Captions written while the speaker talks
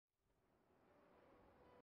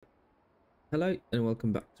Hello and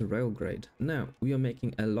welcome back to Railgrade. Now, we are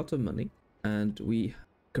making a lot of money and we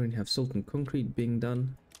currently have salt and concrete being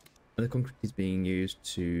done. And the concrete is being used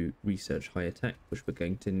to research higher tech, which we're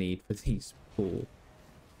going to need for these poor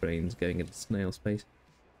brains going into snail space.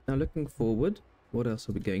 Now, looking forward, what else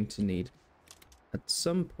are we going to need? At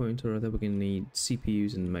some point or other, we're going to need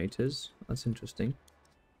CPUs and motors. That's interesting.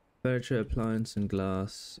 Furniture, appliance and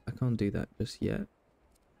glass. I can't do that just yet.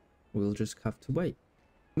 We'll just have to wait.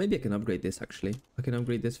 Maybe I can upgrade this actually. I can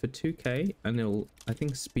upgrade this for 2k and it'll, I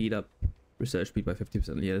think, speed up research speed by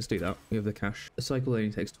 50%. Yeah, let's do that. We have the cash. The cycle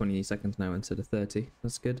only takes 20 seconds now instead of 30.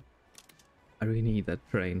 That's good. I really need that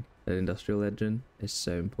train. That industrial engine is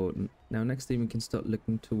so important. Now, next thing we can start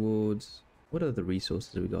looking towards, what other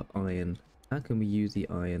resources have we got? Iron. How can we use the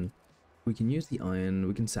iron? We can use the iron.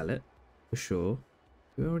 We can sell it for sure.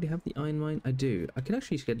 Do we already have the iron mine? I do. I can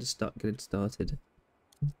actually get it started.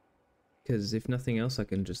 Because if nothing else, I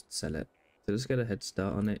can just sell it. So let's get a head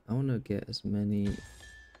start on it. I want to get as many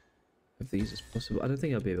of these as possible. I don't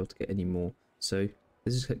think I'll be able to get any more. So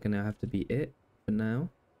this is going to have to be it for now.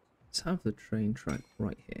 Let's have the train track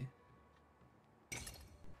right here.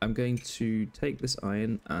 I'm going to take this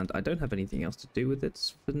iron and I don't have anything else to do with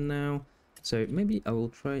it for now. So maybe I will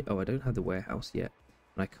try... Oh, I don't have the warehouse yet.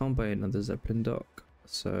 And I can't buy another Zeppelin dock.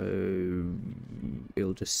 So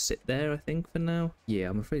it'll just sit there, I think, for now. Yeah,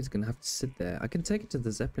 I'm afraid it's gonna have to sit there. I can take it to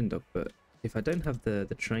the Zeppelin dock, but if I don't have the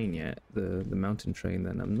train yet, the mountain train,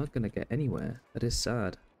 then I'm not gonna get anywhere. That is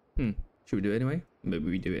sad. Should we do it anyway? Maybe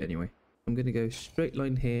we do it anyway. I'm gonna go straight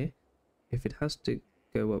line here. If it has to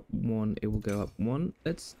go up one, it will go up one.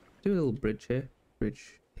 Let's do a little bridge here.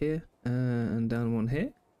 Bridge here. And down one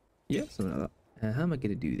here. Yeah, something like that. How am I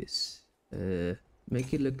gonna do this?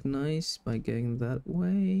 Make it look nice by going that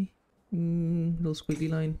way. Little squiggly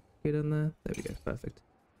line. Go down there. There we go. Perfect.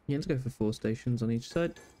 Yeah, let's go for 4 stations on each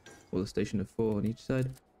side. Or the station of 4 on each side.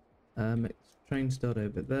 Make the train start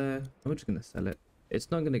over there. I'm just going to sell it.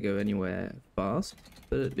 It's not going to go anywhere fast,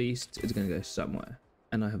 but at least it's going to go somewhere.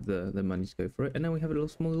 And I have the money to go for it. And now we have a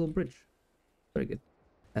small little bridge. Very good.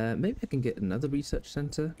 Maybe I can get another research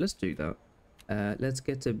center. Let's do that. Let's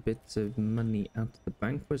get a bit of money out of the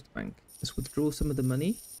bank. Where's the bank? Let's withdraw some of the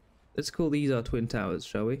money. Let's call these our twin towers,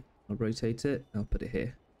 shall we? I'll rotate it. I'll put it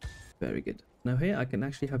here. Very good. Now here I can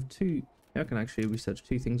actually have I can actually research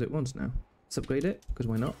 2 things at once now. Let's upgrade it, because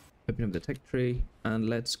why not? Open up the tech tree, and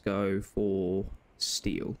let's go for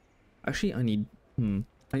steel. Actually, I'm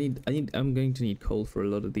going to need coal for a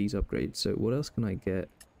lot of these upgrades. So what else can I get?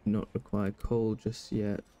 Not require coal just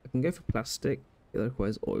yet. I can go for plastic. It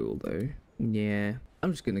requires oil though. Yeah,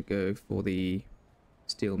 I'm just gonna go for the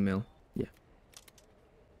steel mill. Yeah,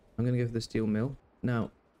 I'm gonna go for the steel mill.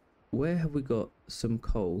 Now, where have we got some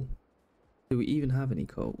coal? Do we even have any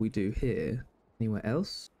coal? We do here. Anywhere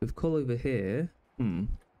else? We've coal over here.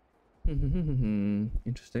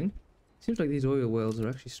 Interesting. Seems like these oil wells are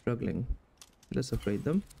actually struggling. Let's upgrade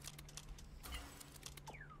them.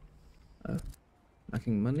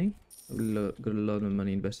 Lacking money. Got a lot of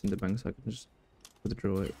money invested in the bank, so I can just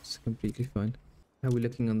withdraw it. It's completely fine. How are we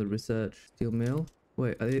looking on the research? Steel mill?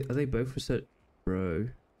 Wait, are they both research? Bro.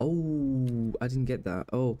 Oh, I didn't get that.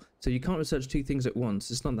 Oh, so you can't research 2 things at once.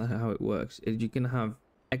 It's not that how it works. You can have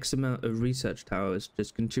X amount of research towers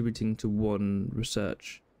just contributing to 1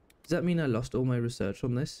 research. Does that mean I lost all my research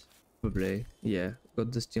on this? Probably. Yeah,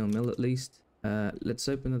 got the steel mill at least. Let's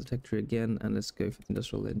open the tech tree again and let's go for the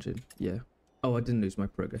industrial engine. Yeah. Oh, I didn't lose my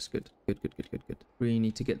progress. Good. Good. We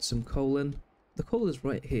need to get some coal in. The coal is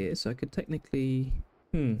right here, so I could technically...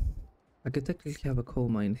 I could technically have a coal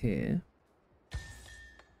mine here.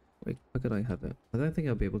 Wait, how could I have it? I don't think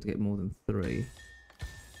I'll be able to get more than 3.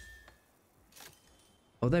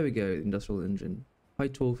 Oh, there we go. Industrial engine. High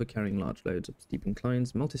torque for carrying large loads up steep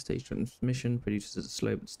inclines. Multi-stage transmission produces at a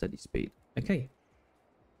slow but steady speed. Okay.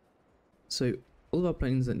 So, all of our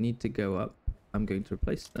planes that need to go up, I'm going to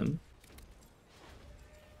replace them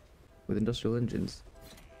with industrial engines.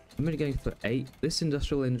 I'm only going for 8. This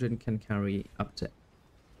industrial engine can carry up to...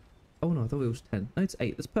 Oh no, I thought it was 10. No, it's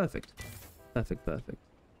 8. That's perfect. Perfect.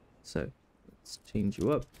 So, let's change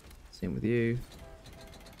you up. Same with you.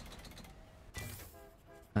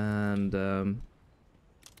 And, same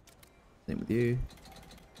with you.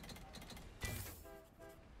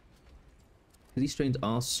 These trains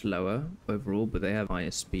are slower overall, but they have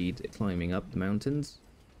higher speed climbing up the mountains.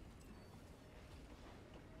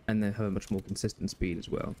 And they have a much more consistent speed as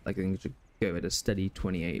well. Like I think it should go at a steady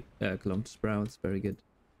 28 kilometers per hour. It's very good.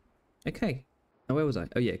 Okay. Now where was I?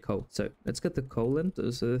 Oh yeah, coal. So let's get the coal in.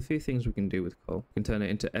 So there are a few things we can do with coal. We can turn it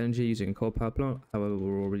into energy using a coal power plant. However,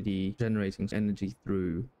 we're already generating energy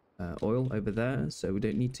through oil over there, so we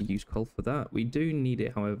don't need to use coal for that. We do need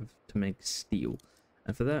it, however, to make steel,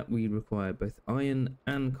 and for that we require both iron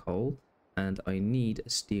and coal, and I need a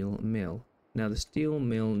steel mill. Now the steel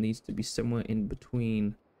mill needs to be somewhere in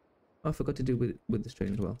between. Oh, I forgot to do with this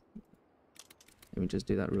train as well. Let me just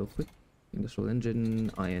do that real quick. Industrial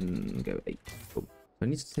engine, iron, go 8. Cool. So I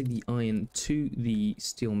need to take the iron to the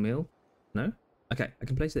steel mill. No? Okay, I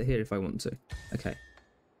can place it here if I want to. Okay.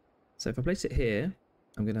 So if I place it here,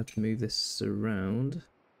 I'm going to have to move this around.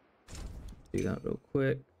 Do that real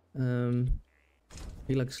quick.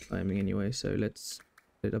 He likes climbing anyway, so let's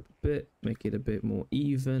put it up a bit, make it a bit more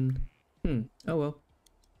even. Oh well.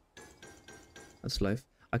 That's life.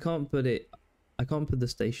 I can't put the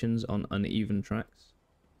stations on uneven tracks.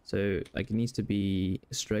 So like it needs to be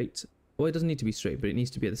straight. Well, it doesn't need to be straight, but it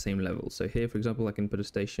needs to be at the same level. So here, for example, I can put a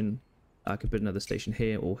station. I could put another station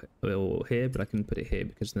here or here, but I can put it here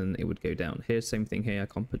because then it would go down. Here, same thing here. I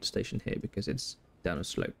can't put a station here because it's down a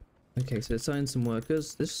slope. Okay, so let's assign some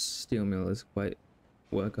workers. This steel mill is quite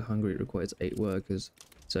worker hungry. It requires 8 workers.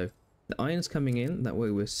 So the iron's coming in. That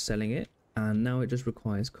way we're selling it. And now it just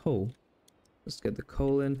requires coal. Let's get the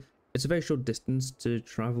coal in. It's a very short distance to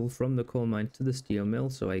travel from the coal mine to the steel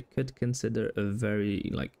mill. So I could consider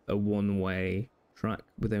a one-way track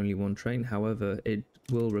with only one train. However, it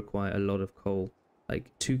will require a lot of coal,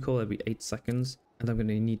 like 2 coal every 8 seconds, and I'm going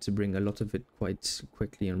to need to bring a lot of it quite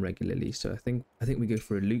quickly and regularly. So I think we go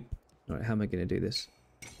for a loop. All right, how am I going to do this?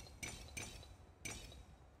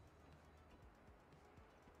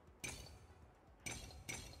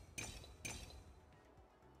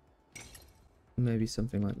 Maybe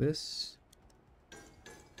something like this.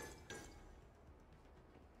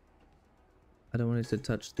 I don't want it to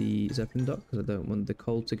touch the Zeppelin dock because I don't want the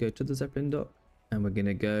coal to go to the Zeppelin dock. And we're going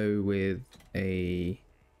to go with a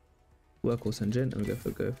workhorse engine, and we're going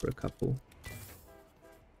to go for a couple.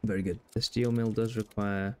 Very good. The steel mill does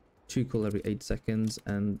require 2 coal every 8 seconds,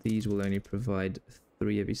 and these will only provide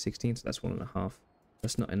 3 every 16, so that's 1.5.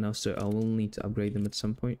 That's not enough, so I will need to upgrade them at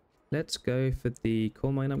some point. Let's go for the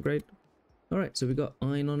coal mine upgrade. Alright, so we got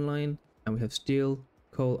iron online, and we have steel,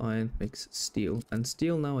 coal, iron makes steel. And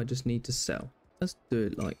steel now I just need to sell. Let's do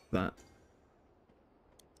it like that.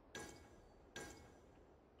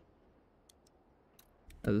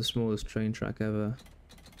 The smallest train track ever.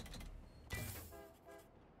 I'll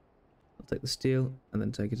take the steel and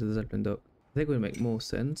then take it to the Zeppelin dock. I think it would make more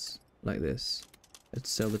sense like this.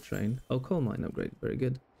 Let's sell the train. Oh, coal mine upgrade. Very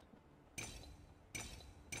good.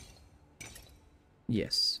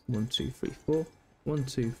 Yes. 1, 2, 3, 4. 1,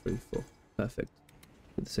 2, 3, 4. Perfect.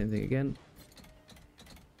 Do the same thing again.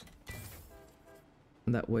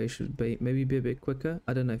 And that way it should be maybe be a bit quicker.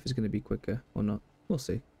 I don't know if it's going to be quicker or not. We'll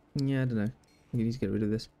see. Yeah, I don't know. We need to get rid of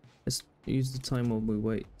this. Let's use the time while we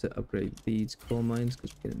wait to upgrade these coal mines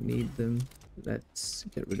because we're going to need them. Let's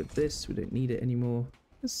get rid of this. We don't need it anymore.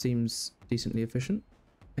 This seems decently efficient.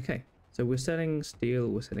 Okay, so we're selling steel,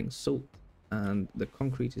 we're selling salt, and the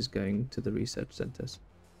concrete is going to the research centers.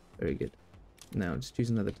 Very good. Now just use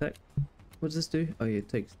another tech. What does this do? Oh yeah, it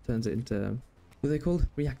turns it into, what are they called?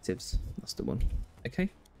 Reactives. That's the one. Okay,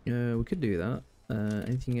 we could do that.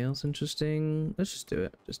 Anything else interesting? Let's just do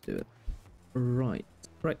it. Just do it. Right.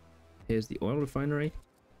 Here's the oil refinery.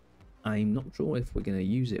 I'm not sure if we're going to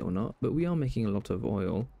use it or not, but we are making a lot of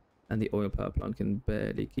oil, and the oil power plant can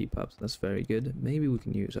barely keep up, so that's very good. Maybe we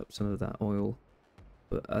can use up some of that oil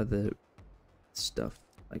for other stuff,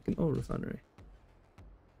 like an oil refinery.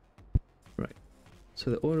 Right.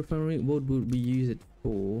 So the oil refinery, what would we use it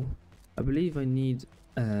for? I believe I need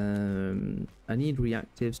reactives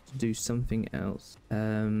to do something else.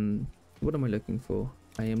 What am I looking for?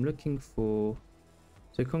 I am looking for,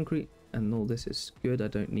 so concrete and all this is good. I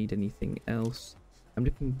don't need anything else. I'm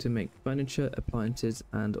looking to make furniture, appliances,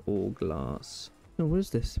 and all glass. Oh, what is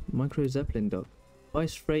this? Micro Zeppelin dock.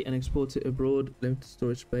 Buys freight and export it abroad. Limited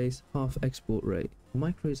storage space. Half export rate.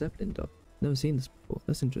 Micro Zeppelin dock. Never seen this before.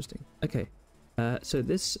 That's interesting. Okay. So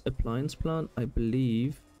this appliance plant, I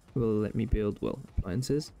believe, will let me build, well,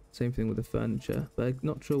 appliances. Same thing with the furniture, but I'm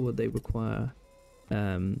not sure what they require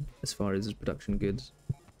as far as production goods.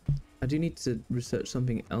 I do need to research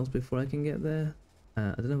something else before I can get there.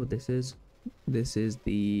 I don't know what this is. This is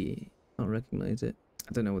the, I can't recognize it.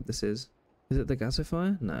 I don't know what this is. Is it the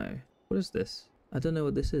gasifier? No. What is this? I don't know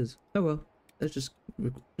what this is. Oh well, let's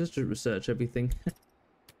just research everything.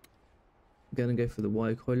 Gonna go for the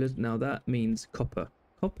wire coilers. Now that means copper.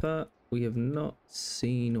 Copper we have not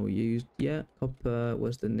seen or used yet. Copper,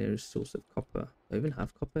 where's the nearest source of copper? Do I even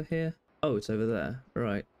have copper here? Oh, it's over there.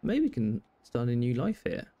 Right. Maybe we can start a new life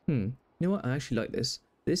here. You know what? I actually like this.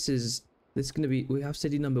 This is This is going to be, we have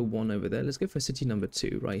city number 1 over there. Let's go for city number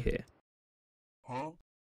 2 right here. Huh?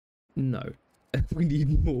 No. We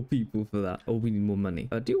need more people for that, or we need more money.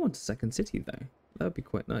 I do want a second city though. That would be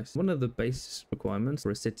quite nice. One of the base requirements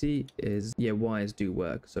for a city is, yeah, wires do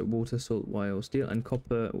work. So water, salt, wire, or steel, and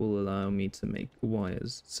copper will allow me to make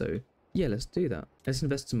wires. So yeah, let's do that. Let's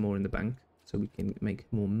invest some more in the bank so we can make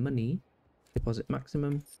more money. Deposit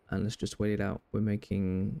maximum, and let's just wait it out. We're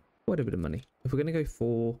making quite a bit of money. If we're going to go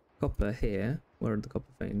for copper here, where are the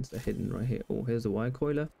copper veins? They're hidden right here. Oh, here's the wire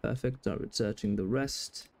coiler. Perfect. Start researching the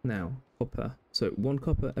rest. Now, copper. So 1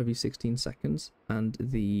 copper every 16 seconds, and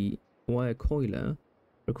the wire coiler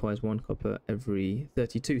requires 1 copper every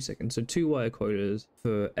 32 seconds. So 2 wire coilers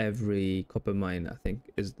for every copper mine, I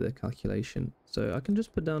think, is the calculation. So I can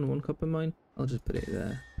just put down 1 copper mine. I'll just put it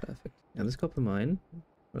there. Perfect. Now this copper mine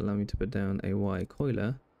will allow me to put down a wire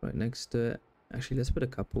coiler right next to it. Actually, let's put a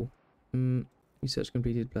couple. Research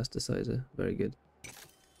completed, plasticizer. Very good.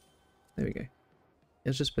 There we go.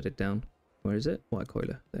 Let's just put it down. Where is it? Wire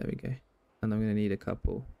coiler. There we go. And I'm going to need a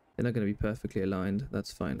couple. They're not going to be perfectly aligned.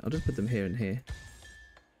 That's fine. I'll just put them here and here.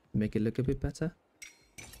 Make it look a bit better.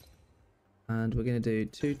 And we're going to do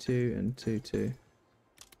 2, 2, and 2, 2.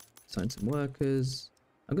 Assign some workers.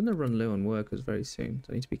 I'm going to run low on workers very soon,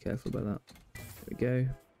 so I need to be careful about that. There we go.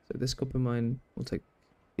 So this copper mine will take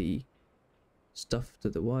the stuff to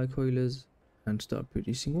the wire coilers and start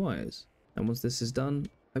producing wires. And once this is done,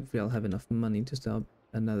 hopefully I'll have enough money to start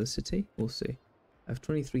another city. We'll see. I have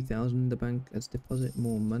 23,000 in the bank. Let's deposit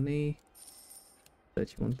more money.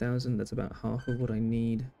 31,000. That's about half of what I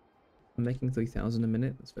need. I'm making 3,000 a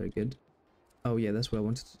minute. That's very good. Oh yeah, that's what I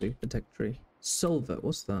wanted to do. The tech tree. Solver.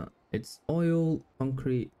 What's that? It's oil,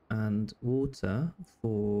 concrete, and water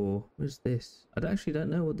for... What is this? I actually don't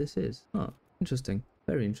know what this is. Ah, interesting.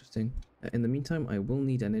 Very interesting. In the meantime, I will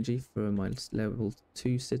need energy for my level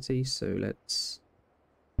 2 city. So let's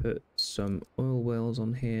put some oil wells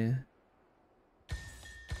on here.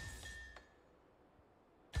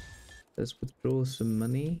 Let's withdraw some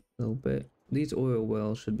money a little bit. These oil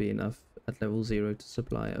wells should be enough at level 0 to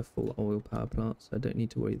supply a full oil power plant, so I don't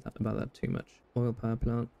need to worry about that too much. Oil power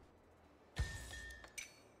plant.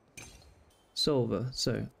 Solver.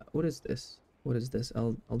 So, what is this? What is this?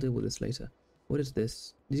 I'll deal with this later. What is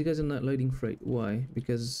this? These guys are not loading freight. Why?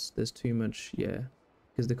 Because there's too much. Yeah,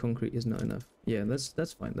 because the concrete is not enough. Yeah,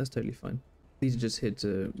 that's fine. That's totally fine. These are just here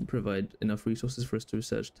to provide enough resources for us to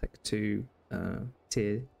research Tech 2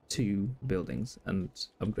 tier 2 buildings and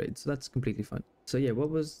upgrades. So that's completely fine. So yeah, what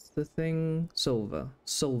was the thing? Solver.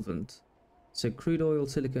 Solvent. So crude oil,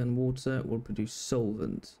 silica, and water will produce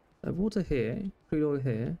solvent. I have water here, crude oil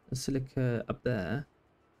here, and silica up there.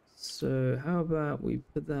 So how about we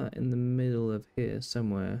put that in the middle of here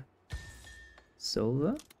somewhere?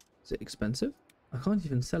 Silver? Is it expensive? I can't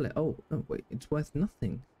even sell it. Oh, no, wait, it's worth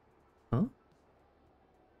nothing. Huh?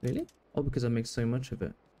 Really? Oh, because I make so much of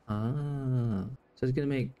it. Ah. So it's going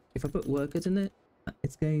to make... If I put workers in it,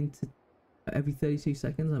 it's going to... Every 32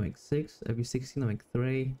 seconds I make 6. Every 16 I make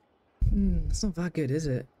 3. It's not that good, is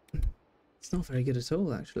it? It's not very good at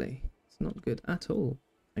all, actually. It's not good at all.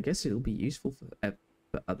 I guess it'll be useful for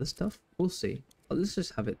other stuff. We'll see. Let's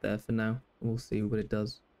just have it there for now. We'll see what it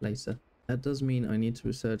does later. That does mean I need to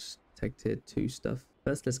research Tech Tier 2 stuff.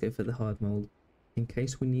 First, let's go for the hard mold. In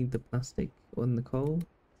case we need the plastic on the coal.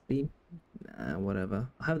 Nah, whatever.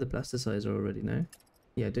 I have the plasticizer already now.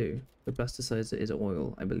 Yeah, I do. The plasticizer is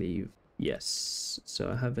oil, I believe. Yes.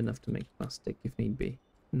 So I have enough to make plastic if need be.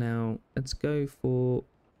 Now, let's go for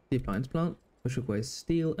the appliance plant, which requires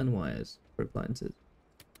steel and wires for appliances.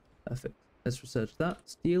 Perfect. Let's research that.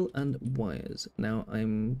 Steel and wires. Now,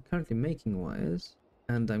 I'm currently making wires,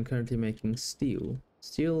 and I'm currently making steel.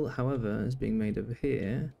 Steel, however, is being made over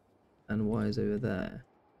here, and wires over there.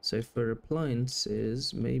 So for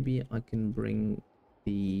appliances, maybe I can bring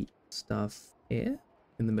the stuff here,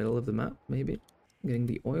 in the middle of the map, maybe. Getting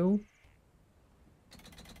the oil.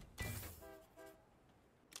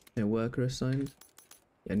 No worker assigned.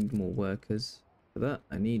 Yeah, I need more workers. For that,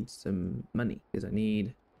 I need some money, because I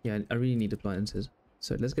need... Yeah, I really need appliances.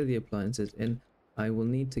 So let's get the appliances in. I will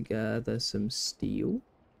need to gather some steel.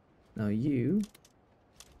 Now you...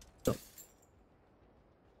 Stop.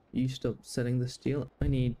 You stop selling the steel. I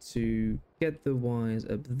need to get the wires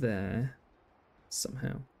up there.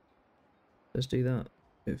 Somehow. Let's do that.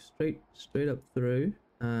 Go straight up through.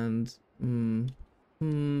 And... I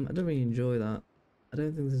don't really enjoy that. I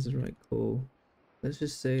don't think this is the right call. Let's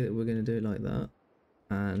just say that we're going to do it like that.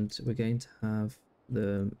 And we're going to have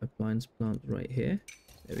the appliance plant right here.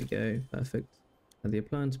 There we go. Perfect. And the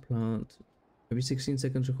appliance plant every 16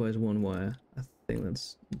 seconds requires 1 wire. I think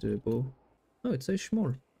that's doable. Oh, it's so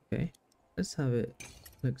small. Okay. let's have it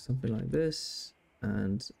look something like this,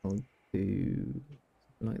 and I'll do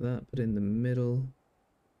something like that, put it in the middle,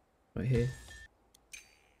 right here.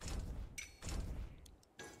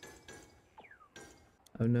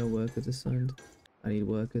 Oh, no workers assigned. I need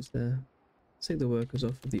workers there. Let's take the workers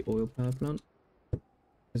off of the oil power plant,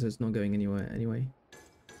 because it's not going anywhere anyway.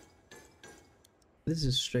 This is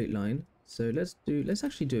a straight line, so let's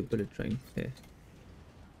actually do a bullet train here.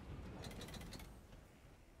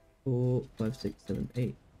 4, 5, 6, 7,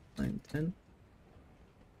 8, 9, 10.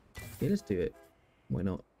 Yeah, let's do it. Why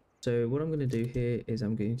not? So what I'm going to do here is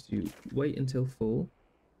I'm going to wait until full,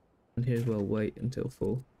 and here as well wait until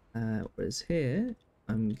full. Whereas here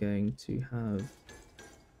I'm going to have,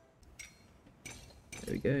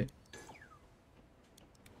 there we go.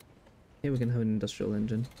 Here we're going to have an industrial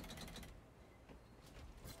engine.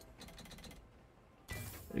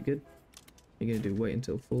 Very good. You're going to do wait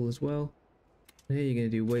until full as well. And here you're going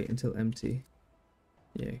to do wait until empty.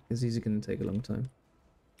 Yeah, because these are going to take a long time.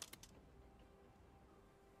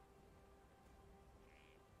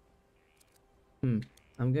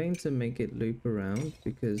 I'm going to make it loop around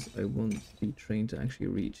because I want the train to actually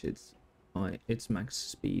reach its max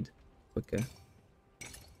speed quicker.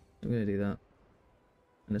 I'm going to do that.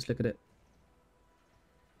 And let's look at it.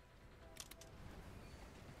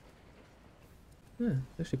 Yeah,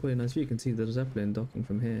 actually quite a nice view. You can see the Zeppelin docking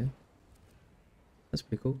from here. That's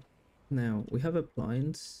pretty cool. Now, we have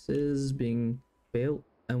appliances being built,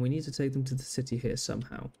 and we need to take them to the city here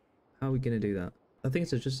somehow. How are we going to do that? I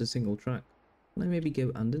think it's just a single track. Can I maybe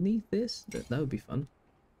go underneath this? That would be fun.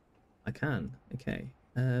 I can. Okay.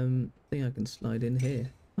 I think I can slide in here.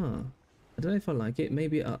 Huh. I don't know if I like it.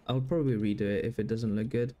 Maybe I'll probably redo it if it doesn't look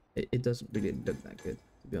good. It doesn't really look that good,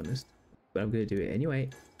 to be honest. But I'm going to do it anyway.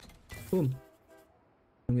 Boom.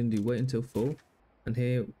 I'm going to do wait until full. And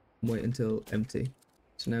here, wait until empty.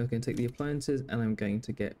 So now I'm going to take the appliances and I'm going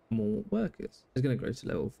to get more workers. It's going to grow to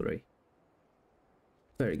level 3.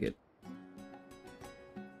 Very good.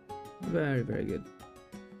 Very, very good.